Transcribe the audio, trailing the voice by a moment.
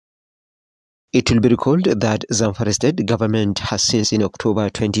It will be recalled that Zamfara state government has since in October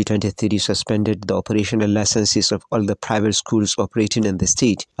 2023 suspended the operational licenses of all the private schools operating in the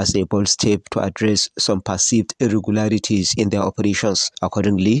state as a bold step to address some perceived irregularities in their operations.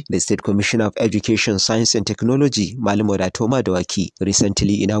 Accordingly, the State Commissioner of Education, Science and Technology, Malimoda Toma Dawaki,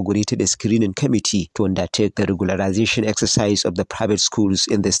 recently inaugurated a screening committee to undertake the regularization exercise of the private schools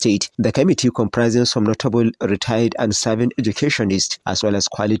in the state. The committee, comprising some notable retired and serving educationists as well as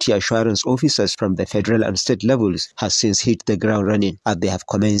quality assurance officers from the federal and state levels, has since hit the ground running as they have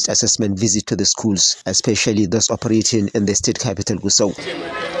commenced assessment visits to the schools, especially those operating in the state capital, Gusau.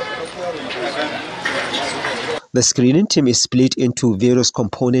 The screening team is split into various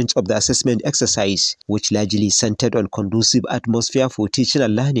components of the assessment exercise, which largely centered on conducive atmosphere for teaching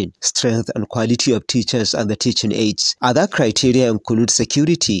and learning, strength and quality of teachers and the teaching aids. Other criteria include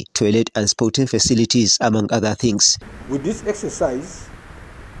security, toilet and sporting facilities, among other things. With this exercise,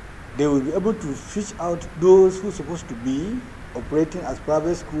 they will be able to fish out those who are supposed to be operating as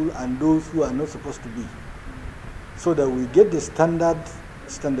private school and those who are not supposed to be, so that we get the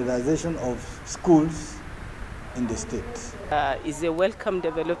standardization of schools in the state. Is a welcome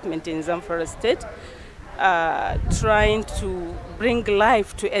development in Zamfara state, trying to bring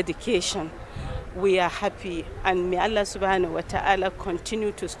life to education. We are happy, and may Allah subhanahu wa ta'ala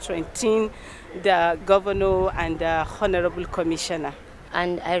continue to strengthen the governor and the honorable commissioner.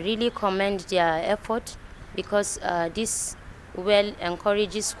 And I really commend their effort, because this will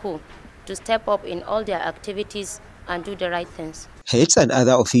encourage school to step up in all their activities and do the right things. Heads and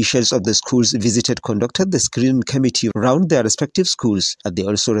other officials of the schools conducted the screening committee around their respective schools, and they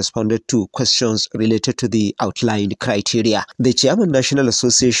also responded to questions related to the outlined criteria. The Chairman, National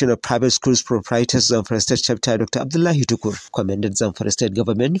Association of Private Schools Proprietors, Zamfara State Chapter, Dr. Abdullahi Tukur, commended Zamfara State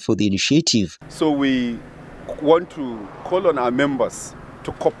government for the initiative. So we want to call on our members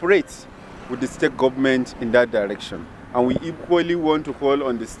to cooperate with the state government in that direction. And we equally want to call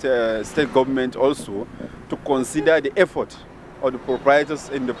on the state government also to consider the effort of the proprietors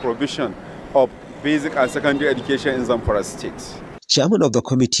in the provision of basic and secondary education in Zamfara state. Chairman of the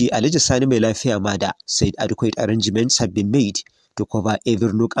committee, Alhaji Sani Melafi Amada, said adequate arrangements have been made to cover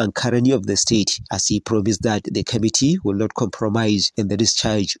every nook and cranny of the state, as he promised that the committee will not compromise in the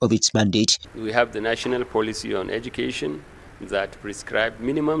discharge of its mandate. We have the national policy on education that prescribe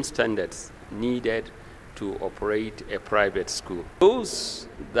minimum standards needed to operate a private school. Those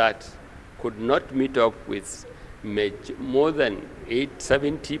that could not meet up with more than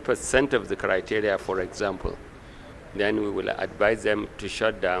 70% of the criteria, for example, then we will advise them to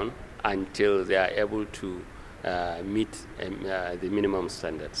shut down until they are able to meet the minimum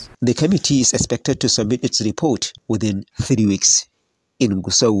standards. The committee is expected to submit its report within 3 weeks. In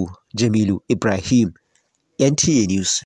Gusau, Jamilu Ibrahim, NTA News.